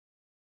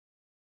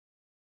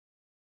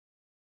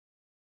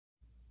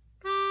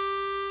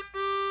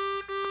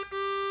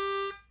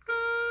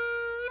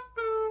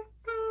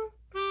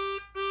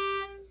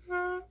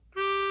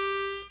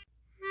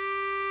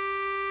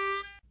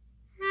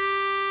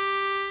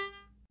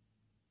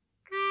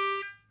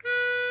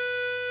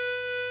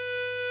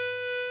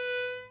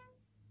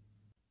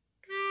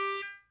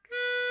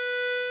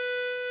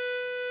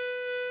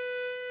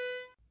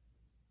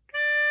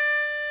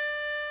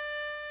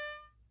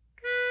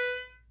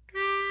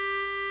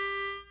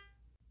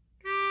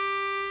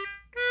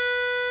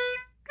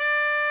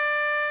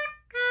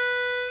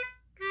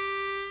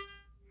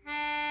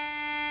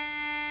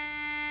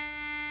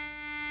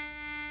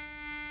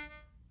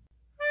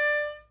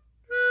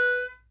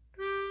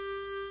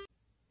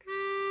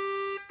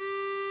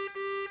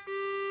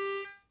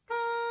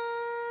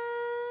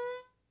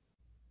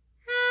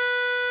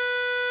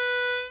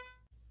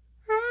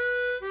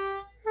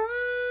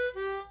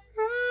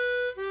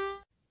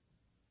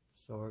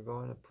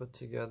put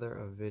together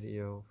a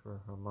video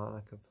for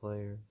harmonica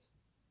players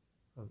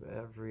of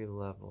every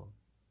level,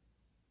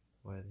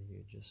 whether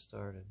you just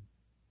started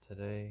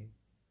today,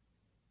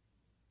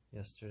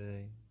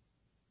 yesterday,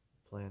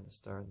 plan to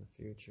start in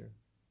the future.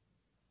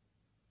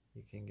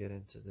 You can get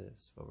into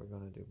this, what we're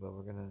going to do, but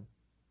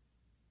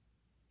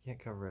can't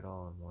cover it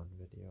all in one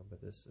video,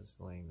 but this is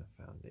laying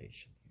the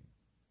foundation here.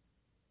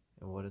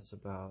 And what it's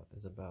about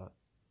is about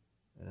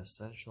an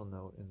essential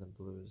note in the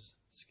blues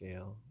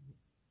scale.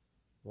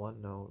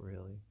 One note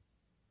really,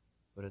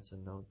 but it's a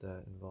note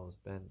that involves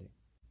bending.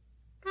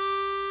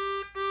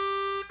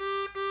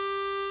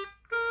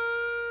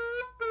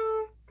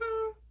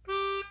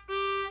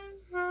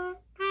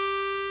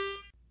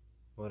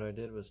 What I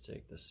did was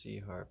take the C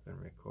harp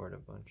and record a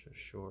bunch of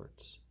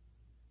shorts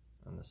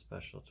on the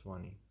Special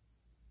 20,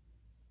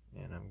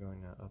 and I'm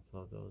going to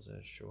upload those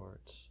as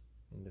shorts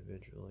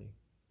individually,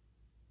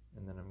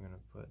 and then I'm going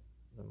to put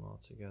them all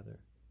together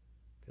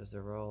because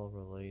they're all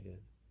related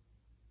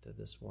to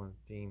this one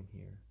theme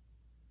here,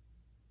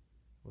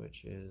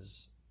 which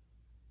is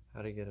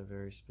how to get a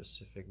very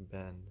specific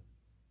bend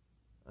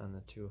on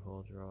the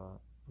 2-hole draw.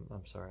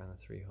 I'm sorry, on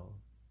the 3-hole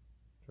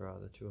draw.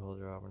 The 2-hole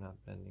draw, we're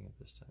not bending it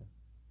this time.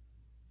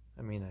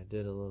 I mean, I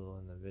did a little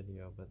in the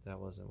video, but that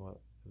wasn't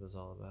what it was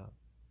all about.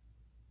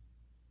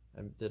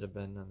 I did a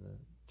bend on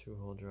the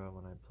 2-hole draw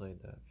when I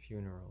played that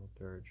funeral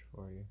dirge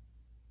for you,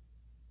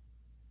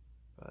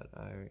 but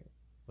I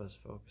was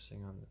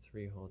focusing on the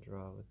 3-hole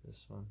draw with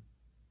this one.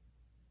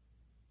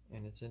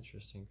 And it's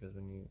interesting because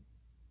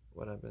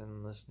what I've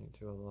been listening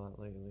to a lot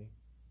lately,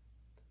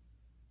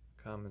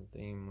 a common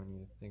theme when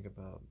you think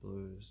about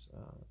blues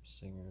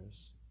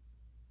singers,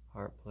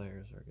 harp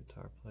players or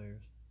guitar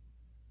players,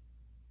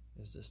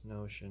 is this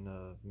notion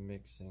of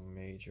mixing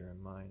major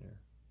and minor.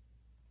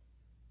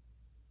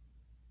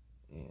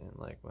 And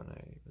like when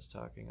I was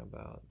talking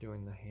about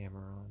doing the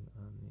hammer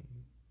on the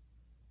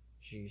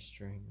G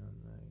string on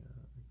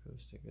the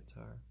acoustic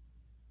guitar.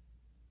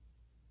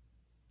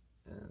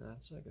 And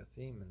that's like a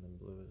theme in the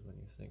blues when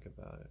you think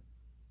about it.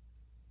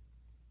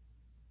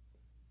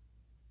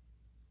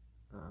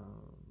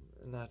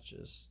 Not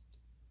just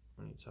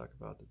when you talk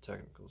about the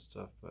technical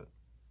stuff, but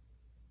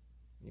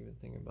even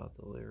think about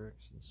the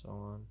lyrics and so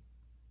on.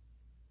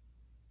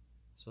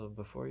 So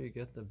before you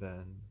get the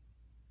bend,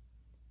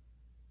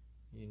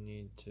 you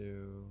need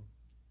to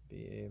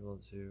be able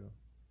to,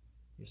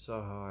 you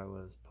saw how I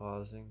was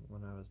pausing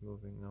when I was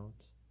moving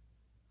notes.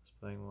 I was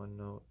playing one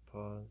note,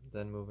 pause,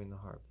 then moving the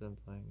harp, then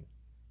playing it,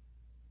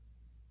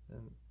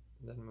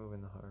 then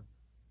moving the harp.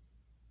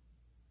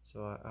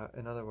 So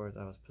in other words,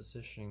 I was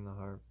positioning the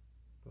harp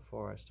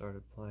before I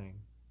started playing.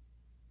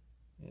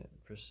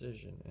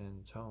 Precision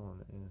and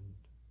tone, and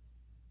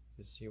you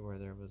could see where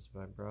there was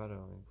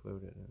vibrato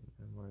included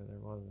and where there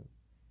wasn't,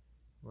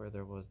 where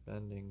there was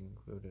bending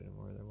included and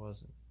where there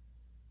wasn't.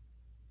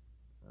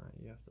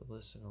 You have to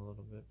listen a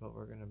little bit, but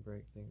we're going to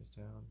break things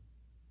down.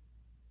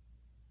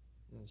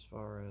 As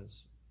far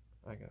as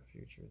I got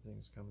future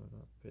things coming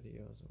up,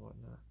 videos and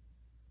whatnot.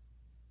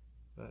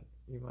 But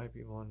you might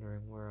be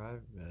wondering where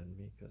I've been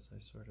because I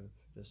sort of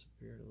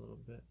disappeared a little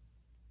bit.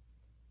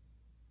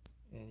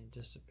 And you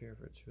disappear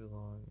for too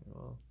long,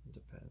 well, it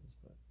depends,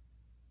 but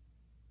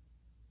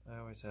I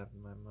always have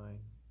in my mind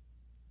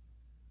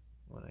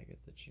when I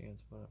get the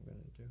chance what I'm going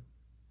to do.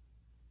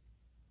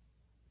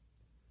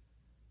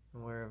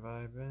 And where have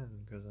I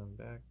been? Because I'm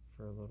back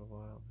for a little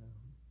while now.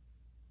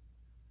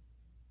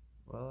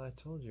 Well, I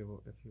told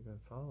you, if you've been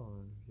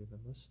following, if you've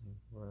been listening,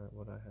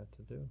 what I had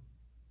to do.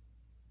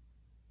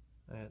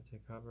 I had to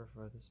cover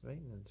for this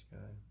maintenance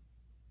guy.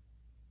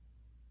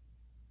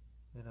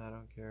 And I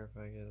don't care if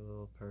I get a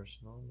little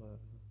personal, but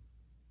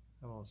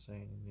I won't say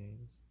any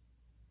names.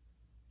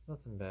 It's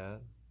nothing bad,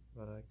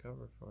 but I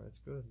cover for it. It's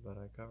good, but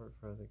I covered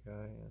for the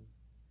guy, and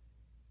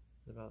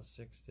it's about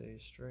 6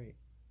 days straight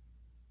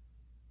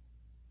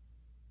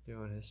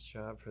doing his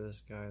job for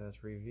this guy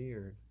that's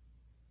revered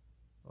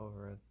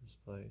over at this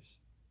place.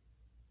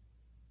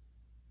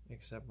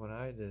 Except when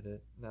I did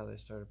it, now they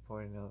started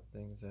pointing out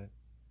things that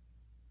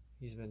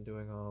he's been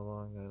doing all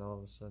along that all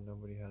of a sudden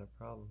nobody had a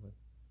problem with.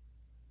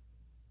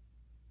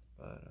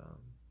 But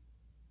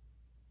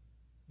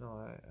no,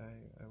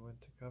 I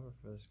went to cover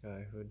for this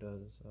guy who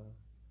does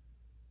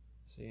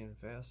see, in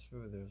fast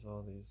food there's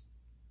all these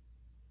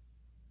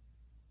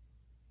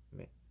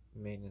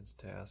maintenance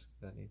tasks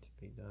that need to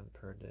be done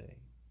per day.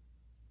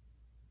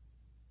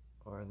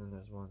 And then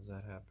there's ones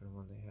that happen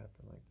when they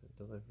happen, like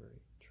the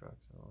delivery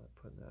trucks and all that,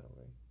 putting that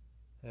away.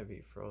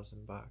 Heavy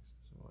frozen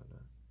boxes and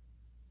whatnot.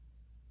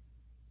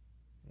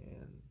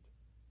 And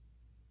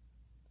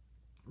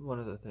one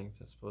of the things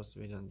that's supposed to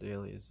be done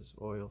daily is this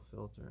oil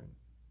filtering.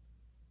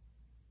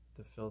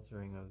 The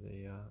filtering of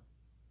the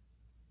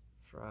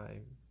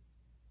frying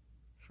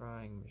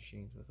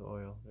machines with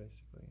oil,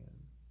 basically.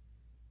 And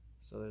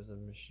so there's a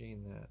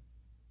machine that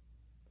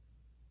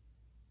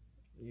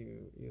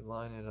you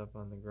line it up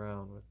on the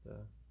ground with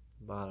the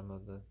bottom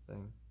of the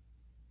thing.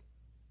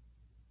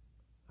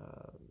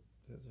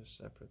 These are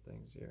separate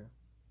things here.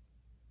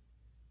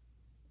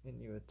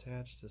 And you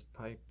attach this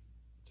pipe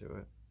to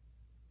it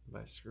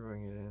by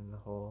screwing it in the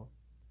hole.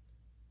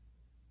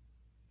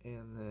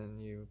 And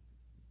then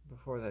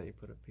before that, you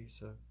put a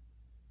piece of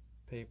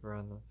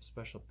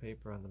special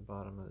paper on the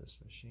bottom of this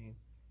machine.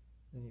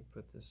 Then you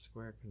put this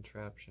square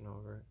contraption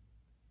over it.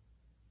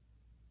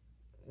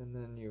 And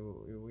then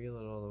you wheel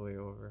it all the way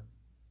over.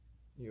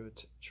 You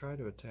would try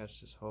to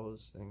attach this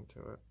hose thing to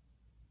it,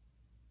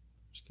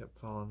 which kept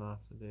falling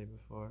off the day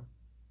before.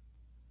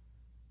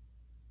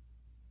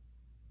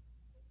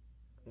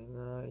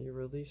 And you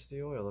release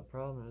the oil. The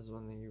problem is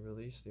when you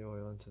release the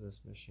oil into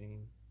this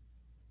machine,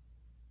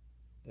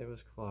 it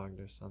was clogged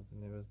or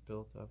something. It was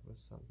built up with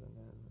something,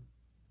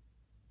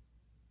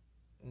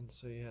 and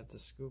so you had to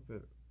scoop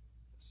it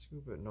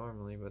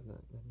normally, but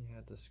then you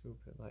had to scoop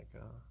it like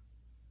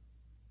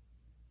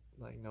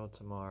no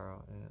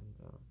tomorrow. And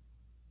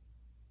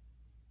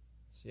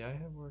see, I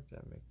have worked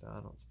at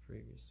McDonald's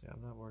previously.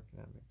 I'm not working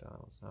at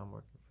McDonald's now. I'm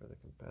working for the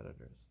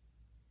competitors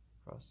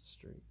across the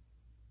street.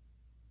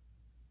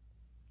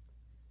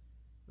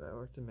 But I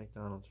worked at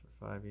McDonald's for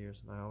 5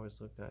 years, and I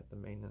always looked at the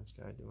maintenance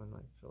guy doing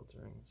like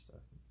filtering and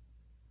stuff,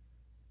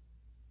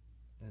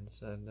 and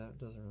said that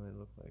doesn't really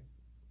look like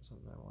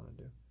something I want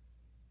to do.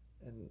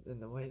 And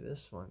the way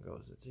this one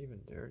goes, it's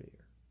even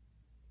dirtier.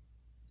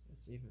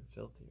 It's even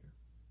filthier.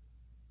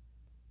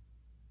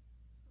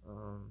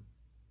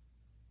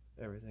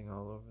 Everything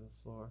all over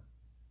the floor.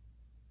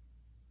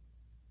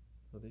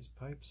 So these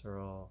pipes are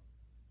all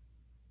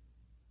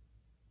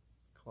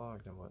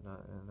clogged and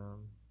whatnot,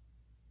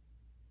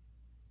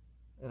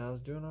 and I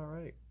was doing all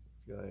right.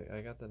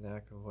 I got the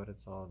knack of what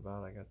it's all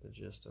about. I got the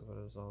gist of what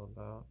it was all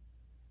about.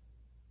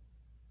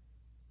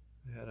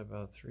 I had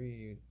about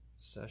 3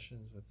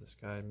 sessions with this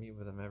guy. I meet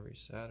with him every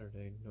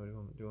Saturday,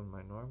 doing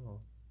my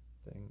normal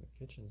thing, the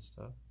kitchen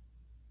stuff.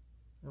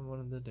 And one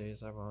of the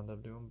days I wound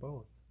up doing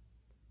both.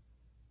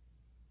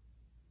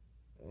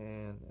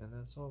 And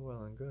that's all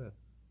well and good.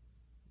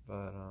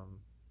 But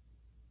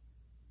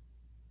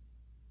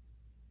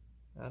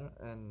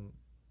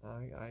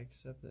I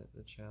accepted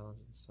the challenge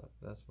and stuff.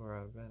 That's where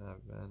I've been.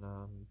 I've been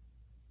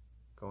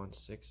going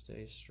 6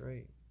 days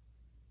straight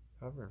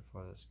covering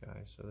for this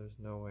guy, so there's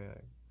no way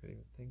I could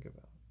even think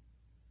about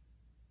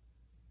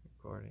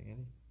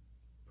putting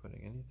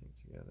anything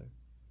together.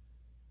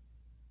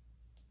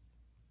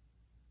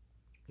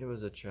 It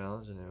was a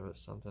challenge, and it was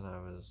something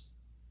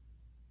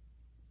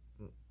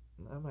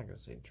I'm not going to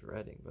say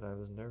dreading, but I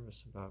was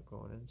nervous about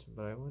going into it.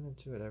 But I went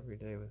into it every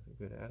day with a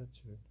good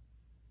attitude.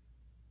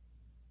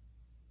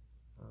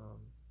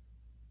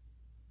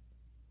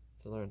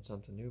 To learn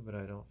something new, but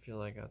I don't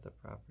feel I got the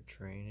proper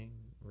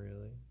training,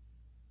 really.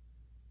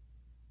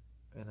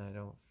 And I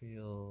don't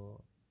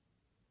feel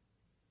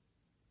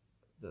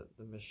that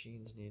the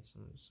machines need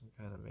some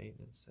kind of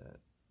maintenance that,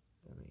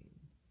 I mean,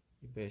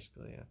 you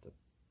basically have to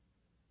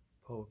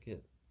poke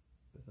it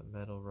with a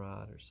metal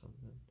rod or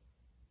something.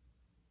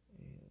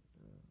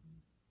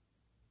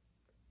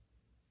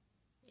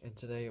 And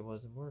today it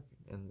wasn't working.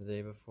 And the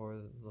day before,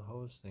 the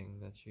hose thing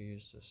that you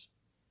used to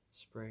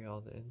spray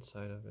all the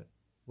inside of it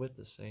with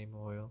the same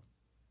oil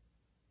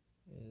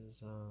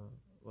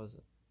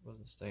wasn't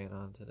staying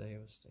on today.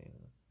 It was staying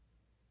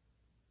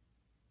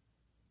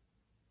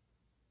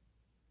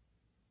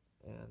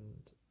on.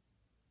 And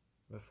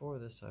before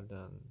this, I've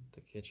done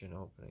the kitchen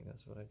opening.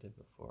 That's what I did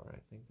before. I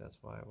think that's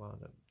why I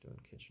wound up doing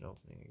kitchen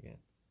opening again.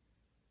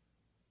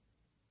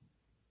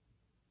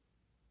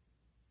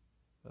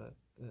 But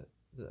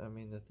I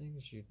mean, the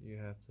things you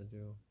have to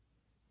do.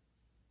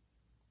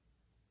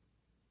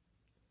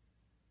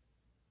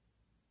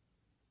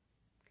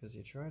 Because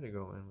you try to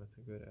go in with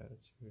a good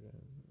attitude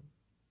and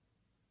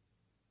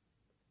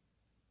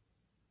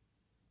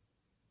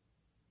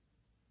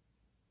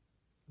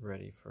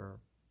ready for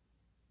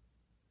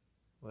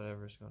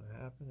whatever's going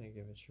to happen and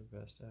give it your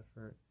best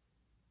effort.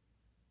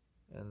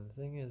 And the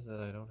thing is that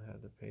I don't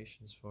have the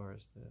patience for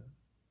is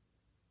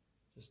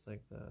just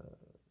like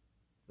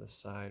the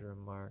side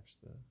remarks,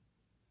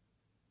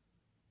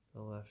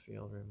 the left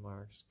field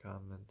remarks,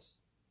 comments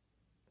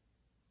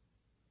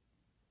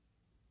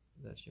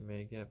that you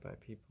may get by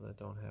people that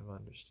don't have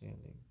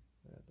understanding,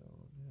 that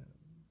don't have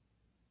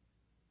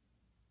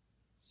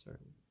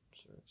certain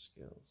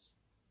skills.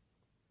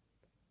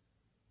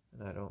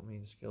 And I don't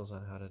mean skills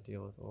on how to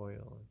deal with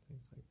oil and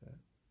things like that.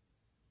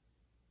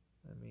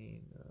 I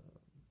mean,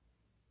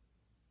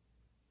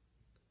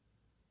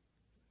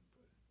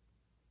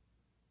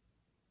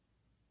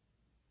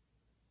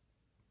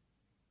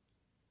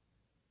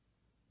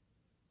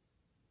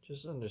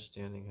 just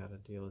understanding how to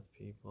deal with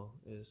people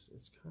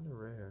it's kind of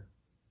rare.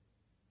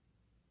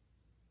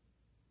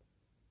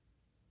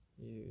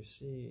 You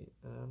see,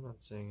 I'm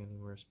not saying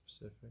anywhere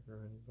specific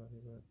or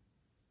anybody, but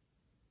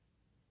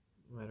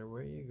no matter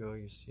where you go,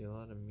 you see a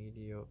lot of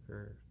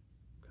mediocre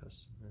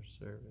customer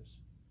service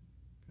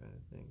kind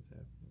of things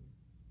happening.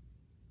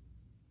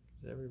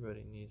 Because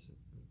everybody needs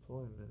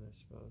employment, I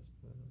suppose.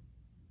 But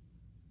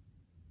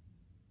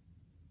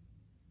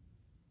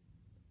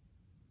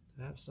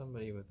to have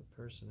somebody with a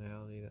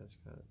personality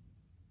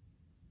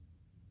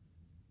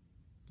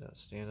that'll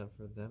stand up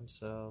for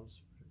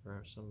themselves,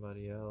 for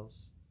somebody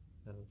else,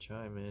 that'll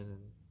chime in,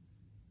 and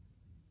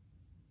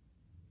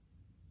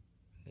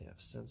they have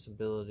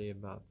sensibility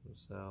about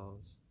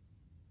themselves.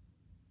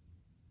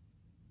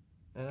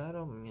 And I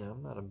don't mean,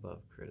 I'm not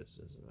above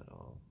criticism at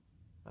all.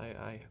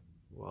 I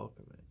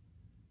welcome it.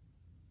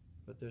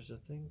 But there's a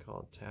thing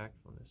called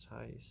tactfulness,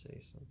 how you say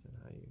something,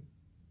 how you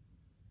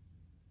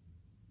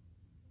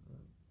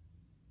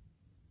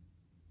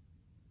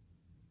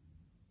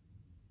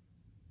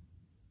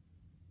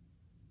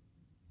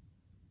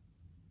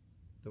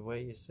the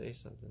way you say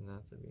something,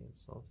 not to be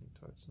insulting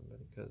towards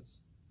somebody, because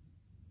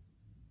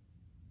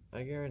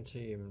I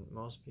guarantee you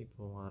most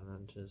people want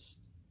to just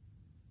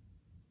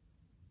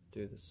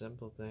do the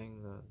simple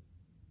thing, the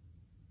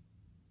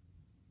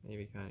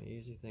maybe kind of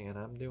easy thing, and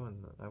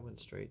I went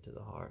straight to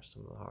the heart,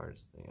 some of the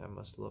hardest thing. I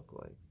must look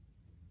like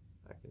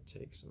I could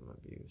take some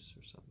abuse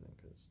or something,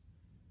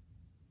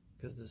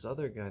 because this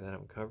other guy that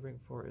I'm covering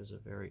for is a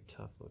very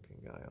tough looking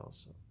guy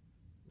also.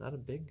 Not a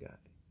big guy.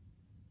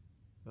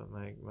 But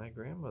my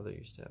grandmother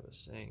used to have a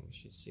saying.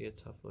 She'd see a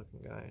tough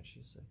looking guy and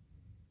she'd say,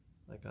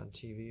 like on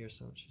TV or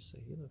something, she'd say,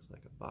 he looks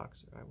like a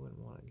boxer. I wouldn't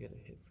want to get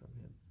a hit from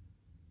him.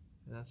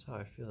 And that's how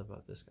I feel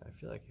about this guy. I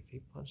feel like if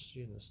he punched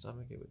you in the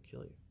stomach, it would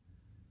kill you.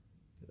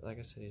 Like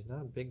I said, he's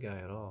not a big guy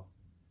at all.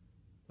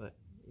 But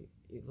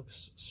he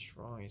looks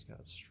strong. He's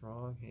got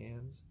strong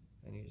hands.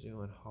 And he's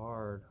doing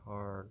hard,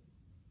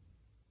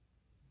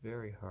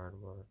 very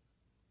hard work.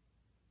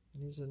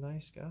 And he's a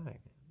nice guy, man,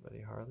 but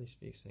he hardly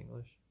speaks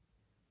English.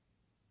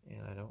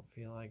 And I don't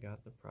feel I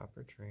got the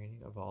proper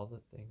training of all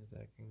the things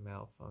that can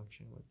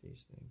malfunction with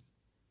these things.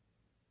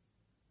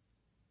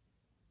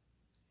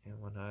 And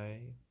when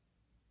I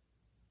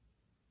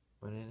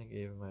went in and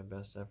gave it my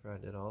best effort, I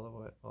did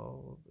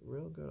all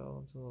real good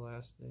all until the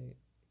last day,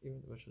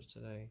 even which was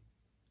today.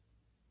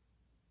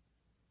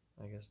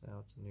 I guess now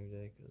it's a new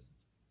day because it's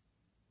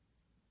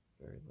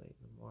very late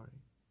in the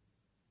morning.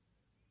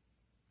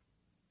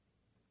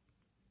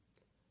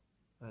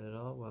 I did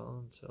all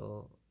well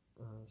until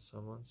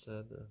someone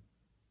said, the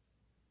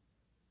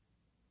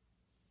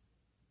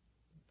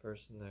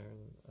person there,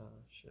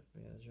 shift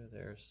manager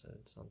there, said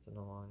something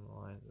along the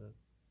lines of,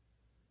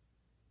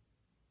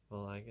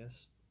 well, I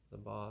guess the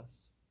boss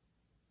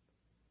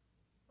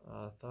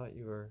thought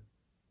you were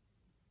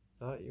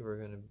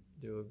going to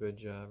do a good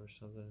job or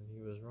something, and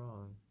he was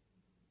wrong.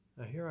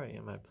 Now here I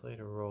am, I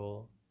played a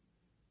role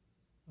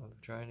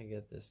of trying to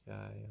get this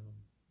guy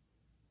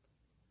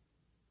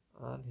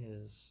on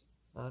his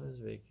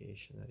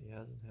vacation that he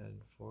hasn't had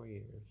in 4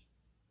 years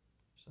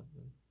or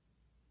something.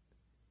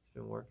 He's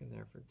been working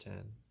there for 10.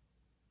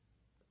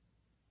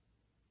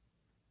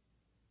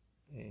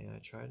 And I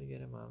tried to get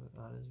him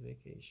on his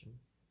vacation.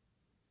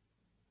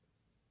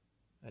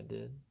 I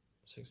did,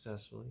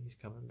 successfully. He's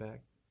coming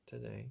back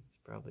today. He's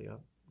probably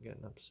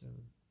getting up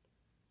soon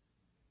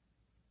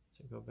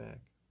to go back.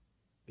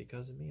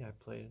 Because of me, I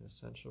played an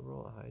essential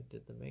role. I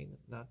did the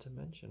maintenance, not to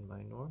mention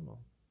my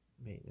normal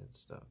maintenance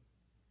stuff,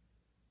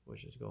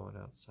 which is going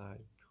outside,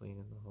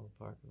 cleaning the whole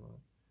parking lot,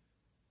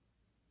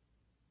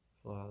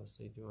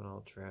 flawlessly doing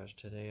all trash.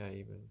 Today I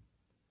even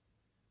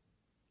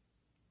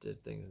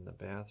did things in the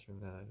bathroom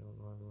that I don't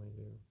normally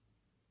do,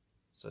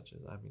 such as,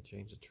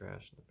 change the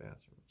trash in the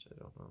bathroom, which I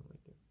don't normally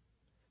do.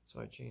 So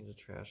I changed the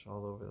trash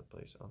all over the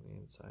place, on the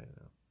inside and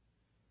out.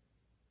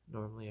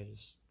 Normally I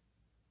just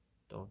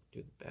don't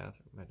do the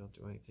bathroom. I don't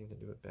do anything to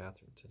do with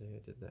bathroom. Today I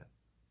did that.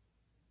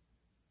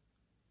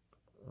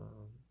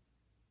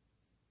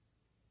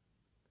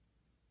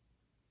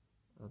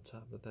 On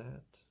top of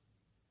that,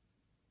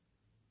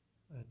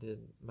 I did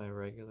my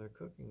regular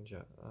cooking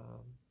job,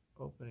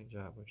 opening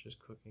job, which is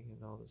cooking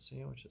and all the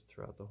sandwiches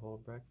throughout the whole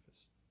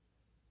breakfast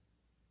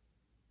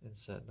and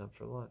setting up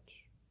for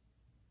lunch.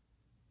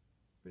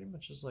 Pretty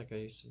much just like I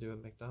used to do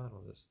at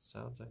McDonald's. It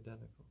sounds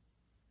identical.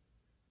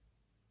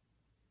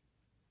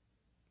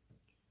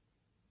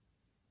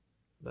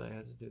 But I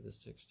had to do the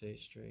 6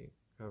 days straight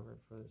covering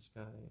for this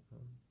guy.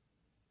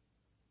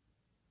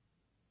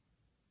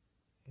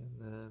 And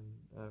then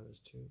I was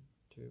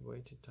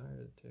way too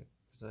tired to,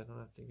 because I don't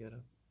have to get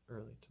up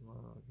early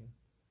tomorrow again.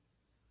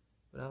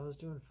 But I was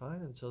doing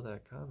fine until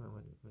that comment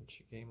when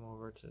she came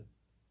over to,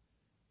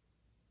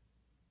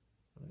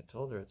 when I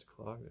told her it's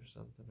clogged or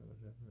something or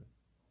whatever.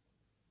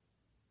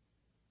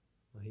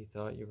 Well, he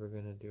thought you were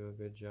going to do a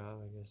good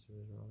job. I guess he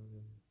was wrong.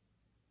 And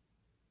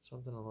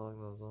something along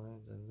those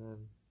lines.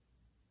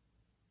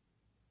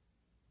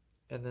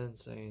 And then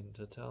saying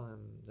to tell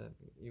him that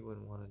you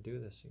wouldn't want to do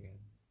this again,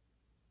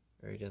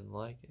 or he didn't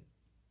like it.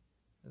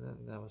 And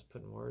then that was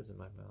putting words in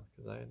my mouth,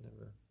 because I had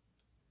never,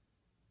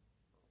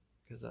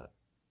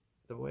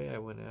 the way I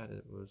went at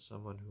it was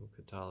someone who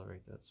could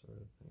tolerate that sort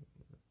of thing,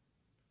 you know?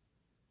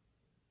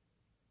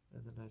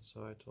 And then I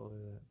told her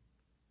that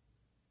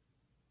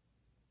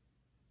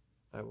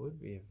I would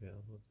be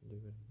available to do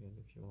it again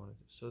if you wanted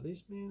to. So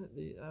these men,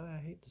 I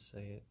hate to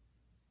say it,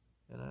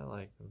 and I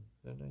like them.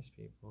 They're nice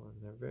people,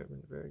 and they're very,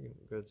 very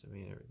good to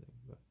me and everything,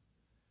 but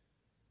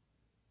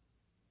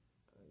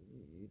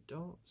you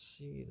don't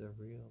see the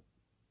real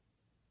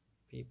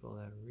people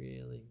that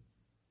really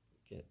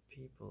get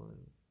people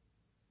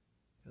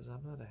because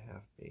I'm not a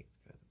half-baked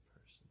kind of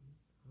person.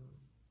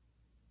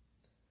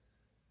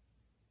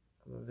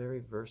 I'm a very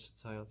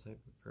versatile type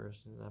of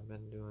person. I've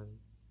been doing,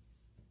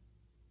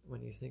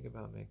 when you think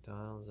about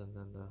McDonald's and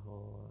then the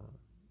whole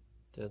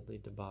deadly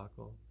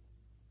debacle,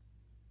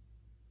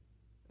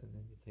 and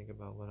then you think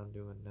about what I'm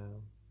doing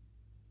now.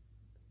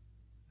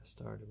 I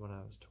started when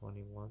I was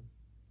 21,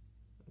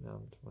 and now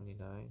I'm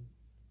 29,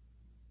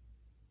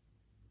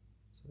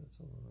 so that's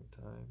a long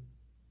time.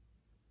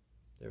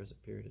 There was a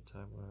period of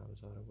time when I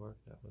was out of work.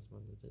 That was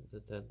when the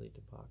deadly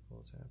debacle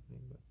was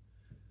happening, but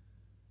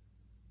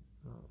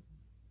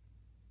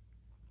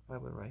I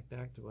went right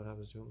back to what I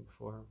was doing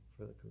before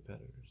for the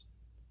competitors.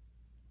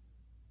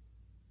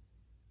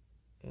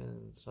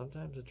 And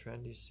sometimes a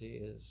trend you see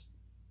is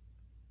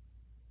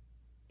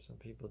some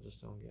people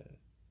just don't get it.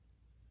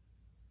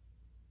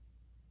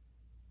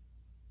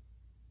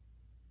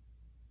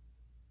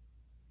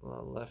 A lot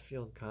of left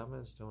field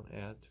comments don't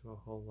add to a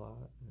whole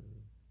lot,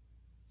 and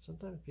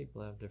sometimes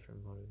people have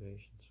different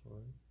motivations for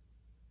it.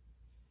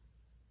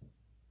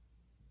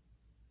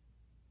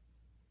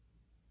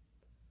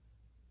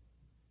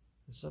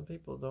 And some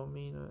people don't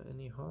mean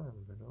any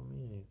harm or don't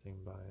mean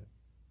anything by it.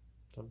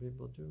 Some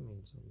people do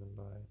mean something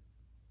by it.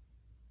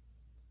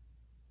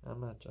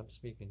 I'm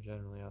speaking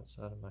generally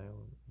outside of my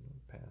own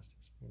past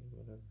experience,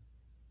 whatever.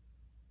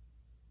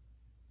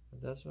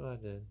 But that's what I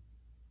did.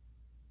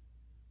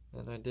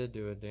 And I did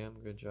do a damn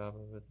good job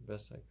of it, the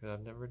best I could.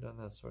 I've never done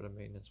that sort of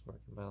maintenance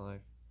work in my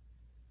life.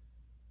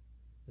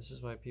 This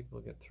is why people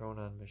get thrown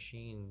on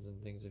machines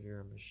and things if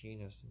you're a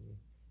machinist, and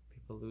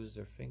people lose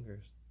their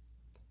fingers.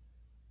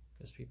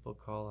 Because people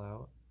call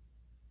out,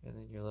 and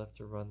then you're left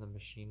to run the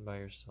machine by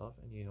yourself,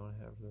 and you don't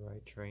have the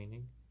right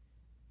training.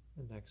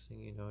 The next thing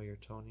you know, you're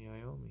Tony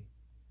Iommi.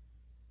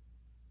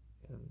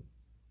 And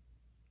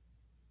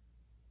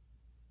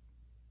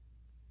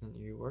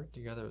you work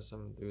together with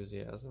some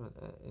enthusiasm,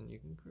 and you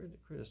can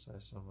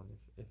criticize someone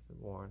if it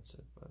warrants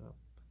it.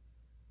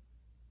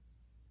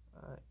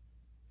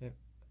 But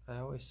I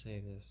always say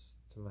this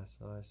to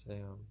myself. I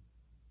say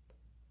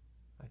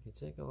I can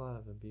take a lot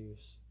of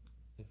abuse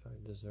if I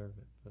deserve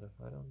it, but if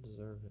I don't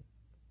deserve it,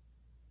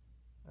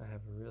 I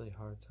have a really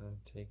hard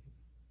time taking it.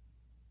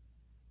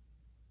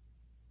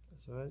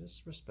 So I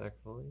just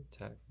respectfully,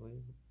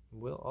 tactfully,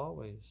 will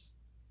always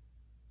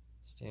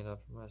stand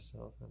up for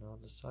myself, and I'll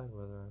decide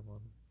whether I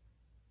want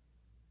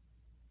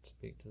to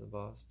speak to the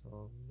boss,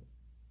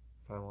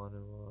 if I want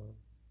to,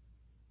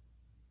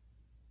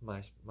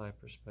 my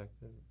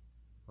perspective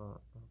on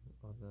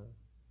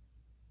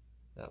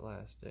that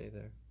last day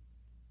there.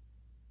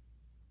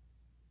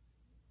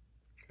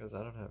 Because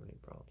I don't have any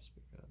problem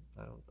speaking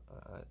up.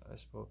 I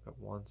spoke up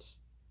once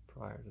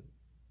prior to,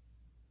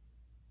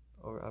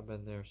 or I've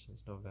been there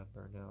since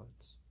November. Now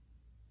it's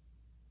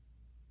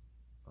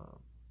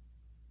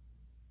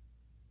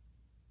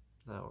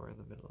now we're in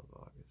the middle of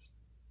August.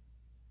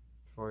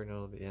 Before you know,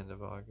 it'll be the end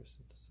of August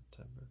into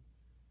September,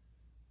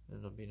 and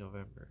it'll be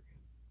November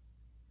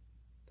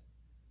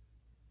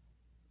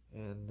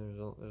again. And there's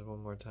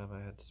one more time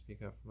I had to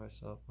speak up for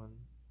myself when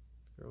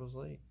the girl was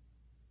late.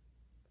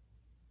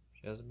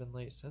 She hasn't been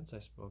late since I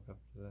spoke up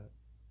to that.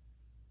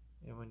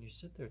 And when you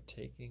sit there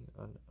taking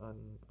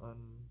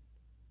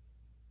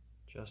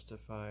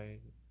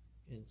unjustified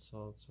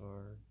insults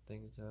or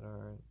things that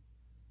aren't,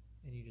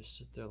 and you just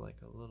sit there like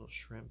a little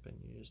shrimp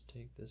and you just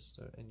take this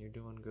stuff and you're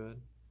doing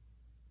good,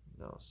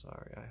 no,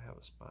 sorry, I have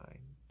a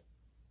spine.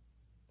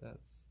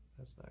 That's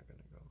not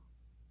gonna go.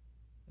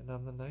 And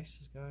I'm the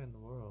nicest guy in the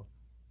world,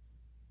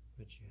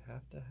 but you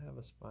have to have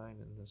a spine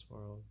in this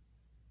world,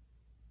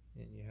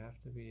 and you have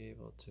to be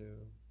able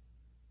to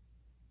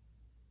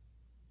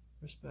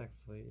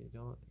respectfully,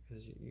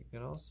 because you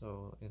can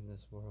also, in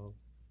this world,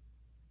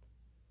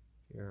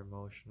 if you're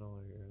emotional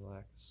or your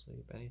lack of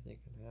sleep, anything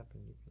can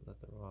happen. You can let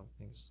the wrong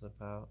things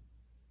slip out,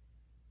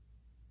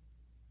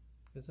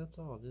 because that's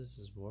all it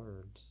is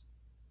words.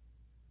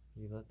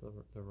 You let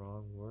the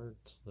wrong word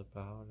slip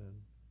out, and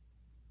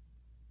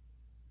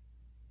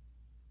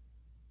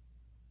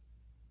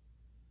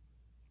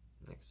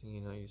next thing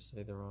you know, you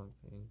say the wrong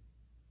thing.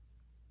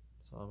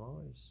 So I'm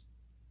always,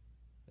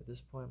 at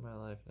this point in my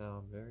life now,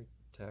 I'm very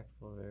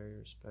tactful, very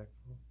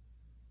respectful,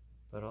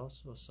 but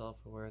also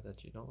self-aware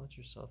that you don't let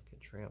yourself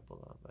get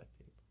trampled on by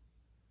people.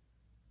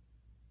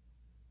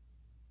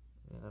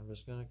 And I'm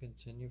just going to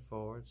continue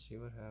forward, see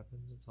what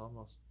happens. It's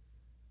almost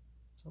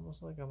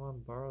like I'm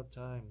on borrowed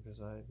time, because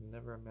I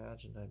never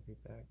imagined I'd be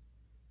back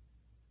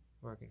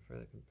working for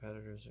the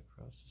competitors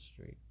across the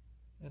street.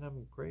 And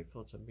I'm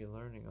grateful to be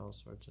learning all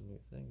sorts of new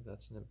things.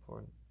 That's an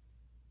important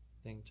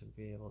thing to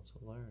be able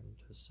to learn,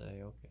 to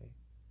say, okay,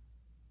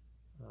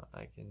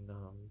 I can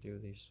do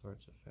these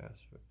sorts of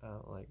fast food,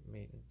 like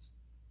maintenance,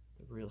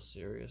 the real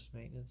serious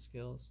maintenance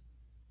skills.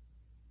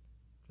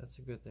 That's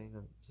a good thing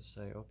to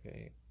say,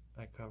 okay,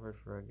 I covered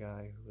for a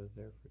guy who was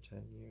there for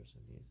 10 years,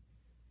 and he's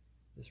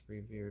this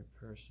revered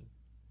person,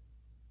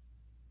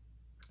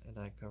 and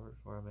I covered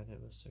for him, and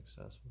it was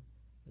successful.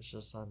 It's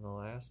just on the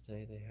last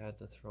day they had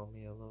to throw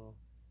me a little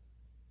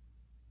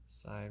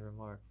side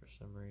remark for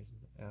some reason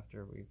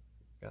after we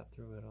got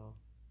through it all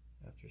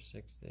after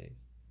 6 days.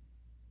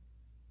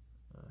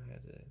 I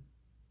had to,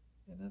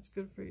 and that's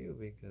good for you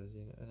because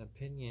an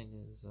opinion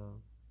is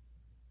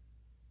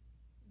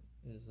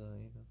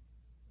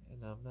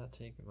and I'm not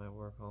taking my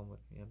work home with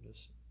me. I'm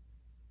just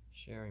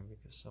sharing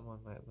because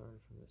someone might learn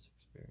from this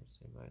experience.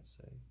 They might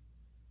say,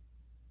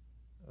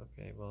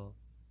 okay, well,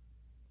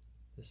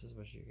 this is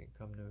what you can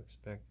come to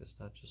expect. It's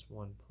not just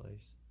one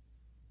place.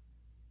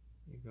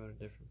 You go to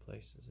different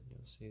places and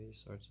you'll see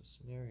these sorts of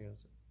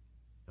scenarios.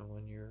 And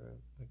when you're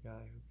a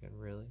guy who can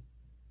really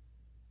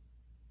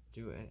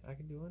I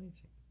can do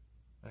anything.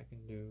 I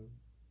can do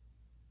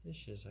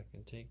dishes. I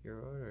can take your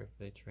order if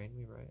they train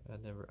me right.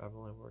 I've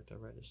only worked a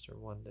register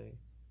one day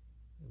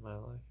in my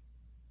life.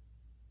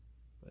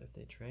 But if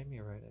they train me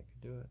right, I can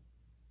do it.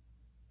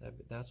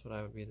 That's what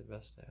I would be the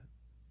best at.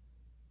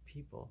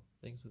 People,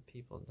 things with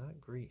people,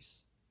 not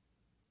grease.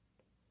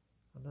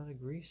 I'm not a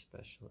grease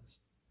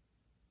specialist.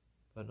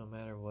 But no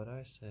matter what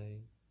I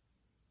say,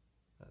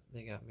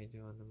 they got me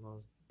doing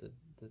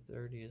the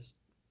dirtiest,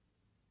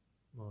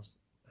 most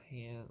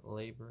hand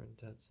labor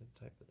intensive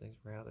type of things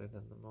rather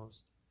than the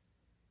most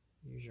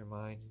use your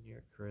mind and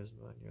your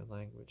charisma and your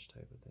language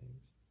type of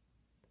things.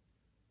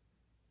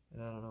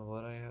 And I don't know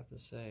what I have to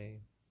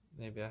say.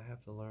 Maybe I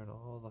have to learn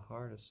all the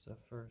hardest stuff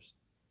first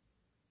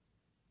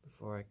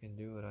before I can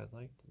do what I'd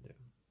like to do.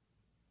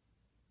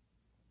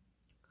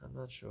 I'm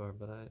not sure,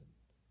 but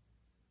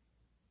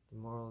the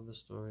moral of the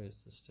story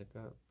is to stick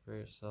up for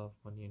yourself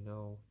when you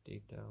know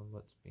deep down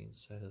what's being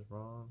said is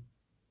wrong.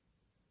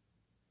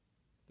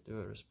 But do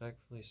it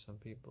respectfully. Some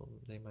people,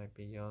 they might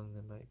be young,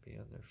 they might be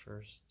on their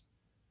first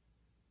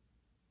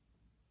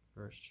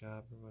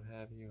job or what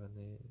have you, and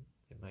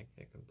they might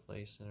get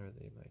complacent, or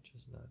they might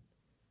just not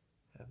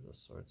have those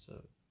sorts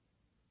of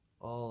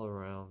all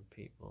around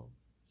people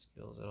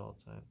skills at all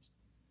times.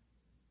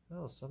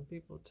 No, some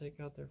people take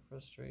out their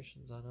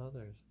frustrations on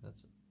others.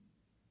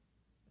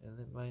 And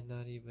it might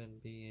not even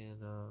be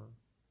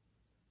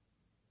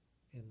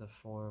in the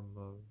form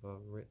of a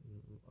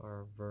written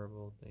or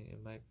verbal thing.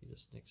 It might be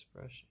just an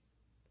expression.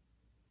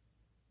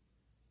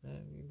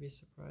 And you'd be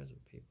surprised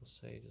what people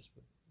say just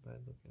by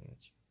looking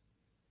at you.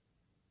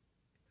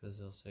 Because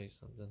they'll say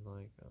something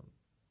like,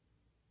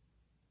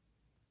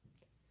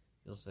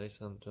 you'll say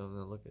something to them,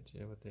 they'll look at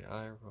you with the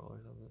eye roll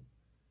or something.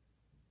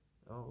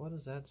 Oh, what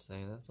is that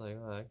saying? That's like,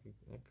 oh, I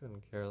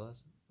couldn't care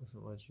less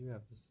what you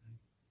have to say.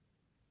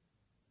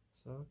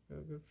 So,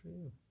 good for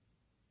you.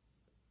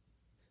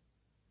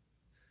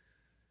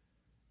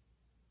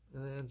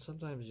 And then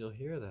sometimes you'll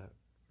hear that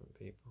from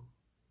people.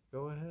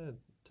 Go ahead,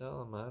 tell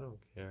them I don't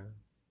care.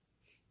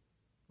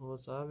 Well,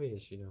 it's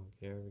obvious you don't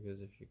care,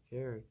 because if you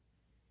cared,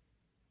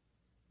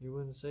 you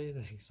wouldn't say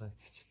things like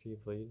that to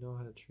people. You know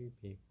how to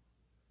treat people.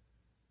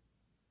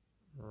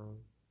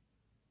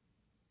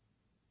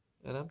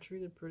 And I'm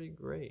treated pretty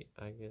great.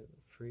 I get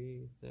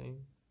free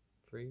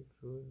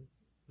food.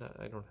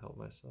 I don't help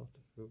myself to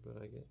food, but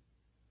I get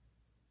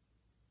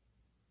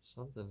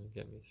something to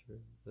get me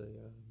through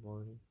the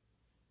morning.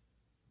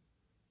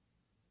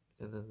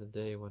 And then the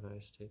day when I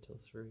stay till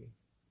 3.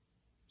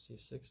 See,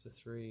 6 to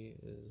 3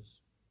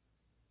 is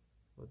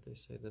what they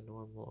say the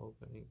normal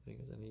opening thing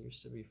is, and it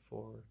used to be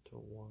 4 to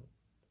 1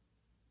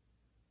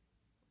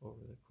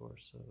 over the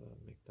course of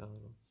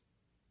McDonald's.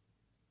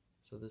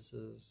 So this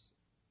is,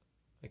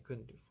 I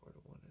couldn't do 4 to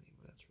 1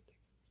 anymore, that's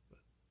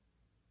ridiculous,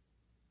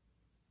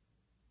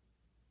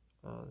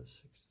 but the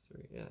 6 to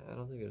 3, yeah, I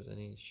don't think there's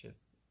any shift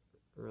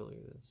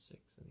earlier than 6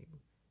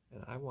 anymore,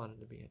 and I wanted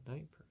to be a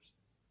night person.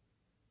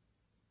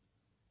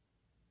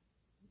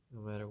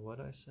 No matter what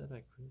I said,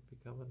 I couldn't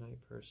become a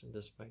night person,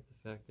 despite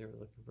the fact they were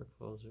looking for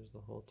closers the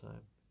whole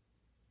time.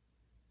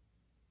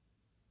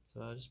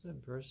 So I've just been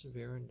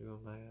persevering,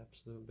 doing my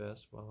absolute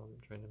best while I'm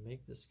trying to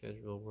make the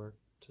schedule work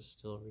to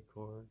still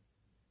record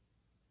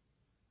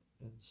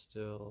and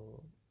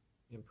still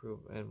improve.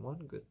 And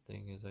one good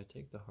thing is I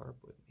take the harp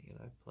with me and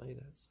I play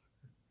that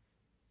sucker.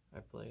 I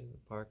play it in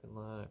the parking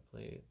lot, I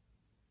play it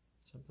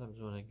sometimes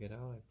when I get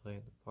out, I play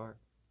in the park.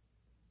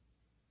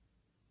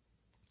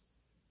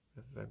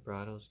 If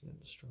vibrato's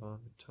getting strong,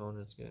 the tone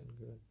is getting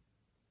good,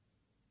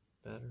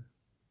 better.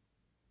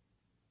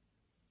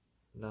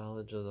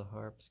 Knowledge of the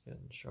harp's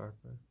getting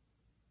sharper,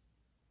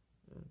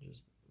 and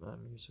just my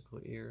musical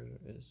ear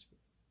is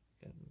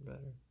getting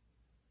better.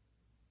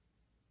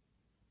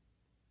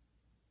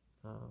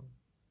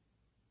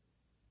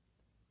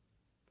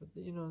 But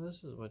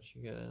this is what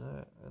you get,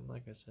 and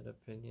like I said,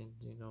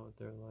 opinions, you know what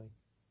they're like,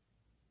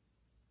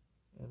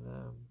 and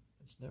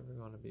it's never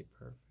going to be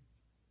perfect.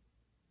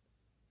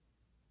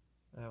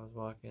 I was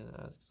walking,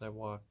 because I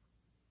walk,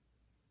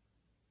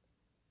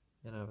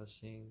 and I was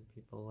seeing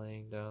people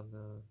laying down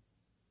the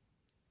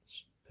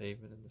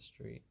pavement in the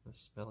street, the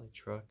smelly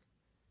truck,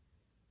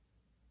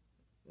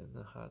 in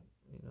the hot,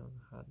 the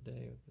hot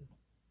day with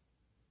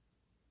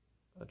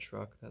a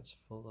truck that's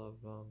full of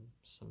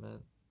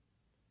cement.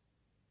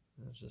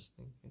 And I was just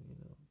thinking,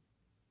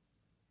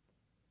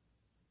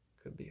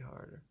 could be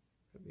harder,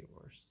 could be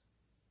worse.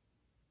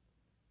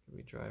 Could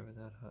be driving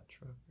that hot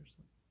truck or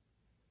something.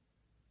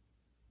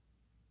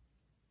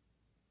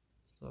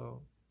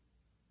 So,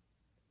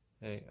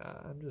 hey,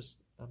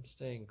 I'm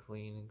staying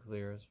clean and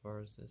clear as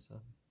far as this.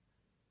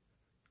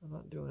 I'm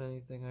not doing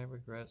anything I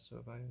regret, so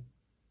if I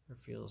or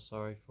feel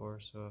sorry for,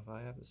 so if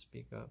I have to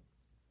speak up,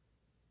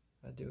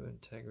 I do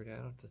integrity. I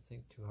don't have to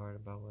think too hard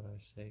about what I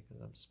say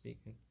because I'm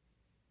speaking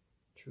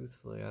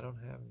truthfully. I don't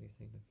have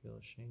anything to feel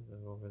ashamed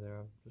of over there.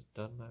 I've just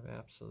done my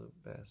absolute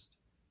best,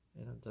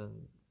 and I've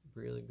done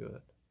really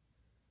good.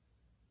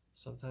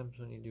 Sometimes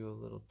when you do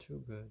a little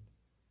too good,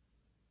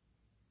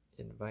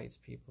 it invites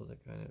people to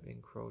kind of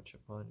encroach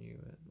upon you,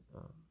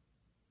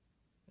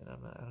 and I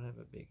don't have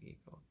a big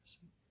ego. So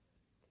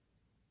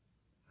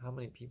how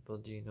many people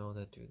do you know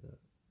that do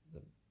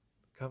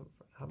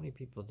how many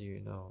people do you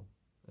know,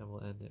 and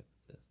we'll end it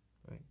with this,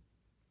 right?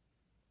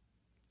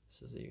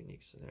 This is a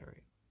unique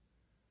scenario.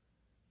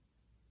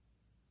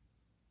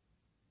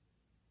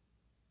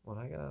 When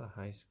I got out of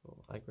high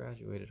school, I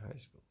graduated high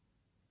school.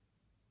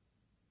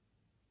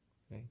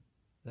 Okay?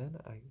 Then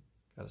I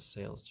got a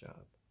sales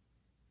job,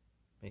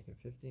 making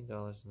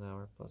 $15 an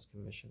hour plus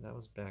commission. That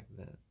was back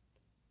then.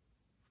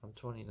 I'm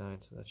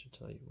 29, so that should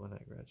tell you when I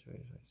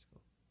graduated high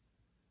school.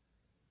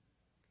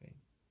 Okay?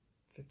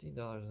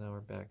 $15 an hour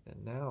back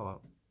then.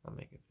 Now I'm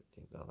making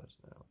 $15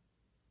 an hour.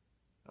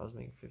 I was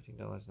making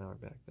 $15 an hour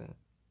back then.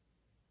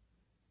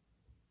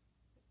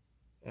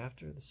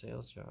 After the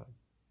sales job,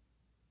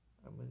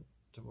 I went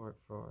to work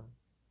for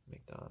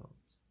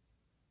McDonald's.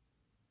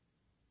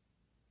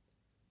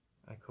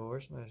 I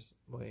coerced my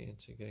way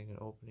into getting an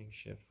opening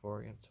shift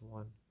 4 a.m. to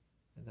 1,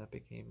 and that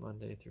became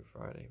Monday through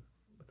Friday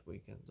with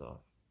weekends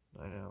off.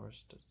 9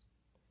 hours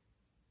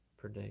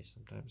per day,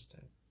 sometimes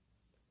 10.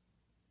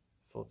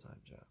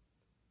 Full-time job.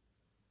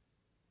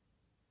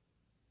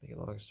 Make a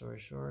long story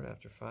short,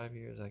 after 5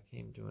 years I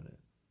came doing it,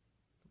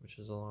 which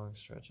is a long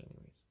stretch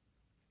anyways.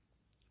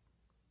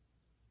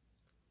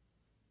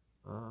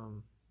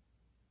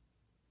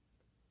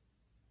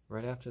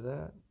 Right after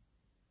that,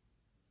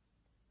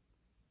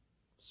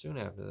 soon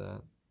after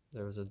that,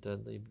 there was a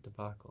deadly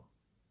debacle.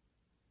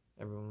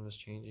 Everyone was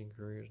changing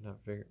careers,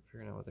 not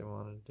figuring out what they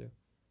wanted to do.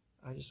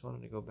 I just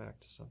wanted to go back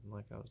to something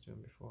like I was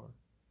doing before.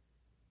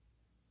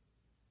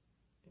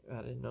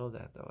 I didn't know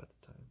that though at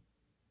the time.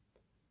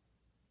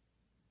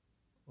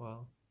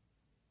 Well,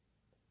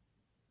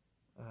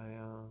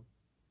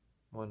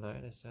 one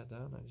night I sat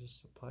down, I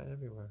just applied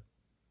everywhere.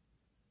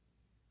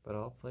 But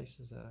all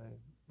places that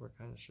were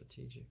kind of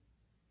strategic.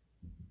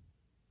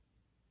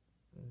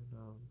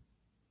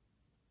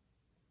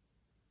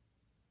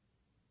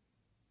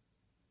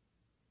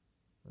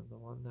 And the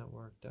one that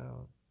worked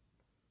out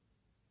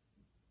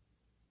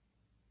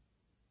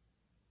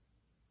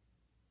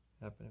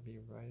happened to be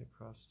right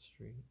across the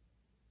street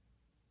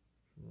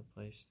from the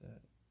place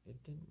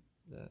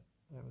that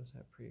I was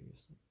at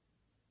previously.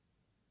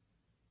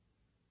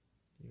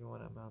 Even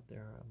when I'm out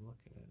there, I'm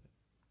looking at it.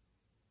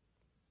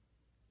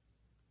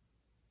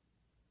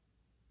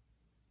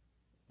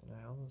 And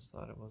I almost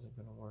thought it wasn't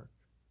going to work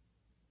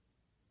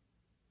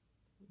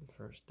the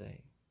first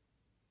day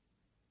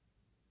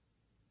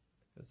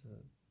because of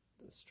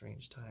the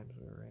strange times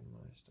we were in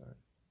when I started.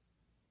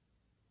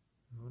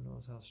 Who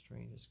knows how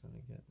strange it's going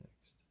to get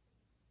next.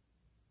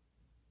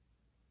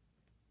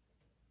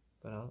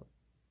 But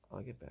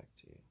I'll get back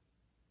to you.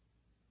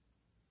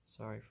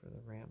 Sorry for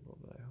the ramble,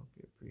 but I hope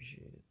you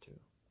appreciate it.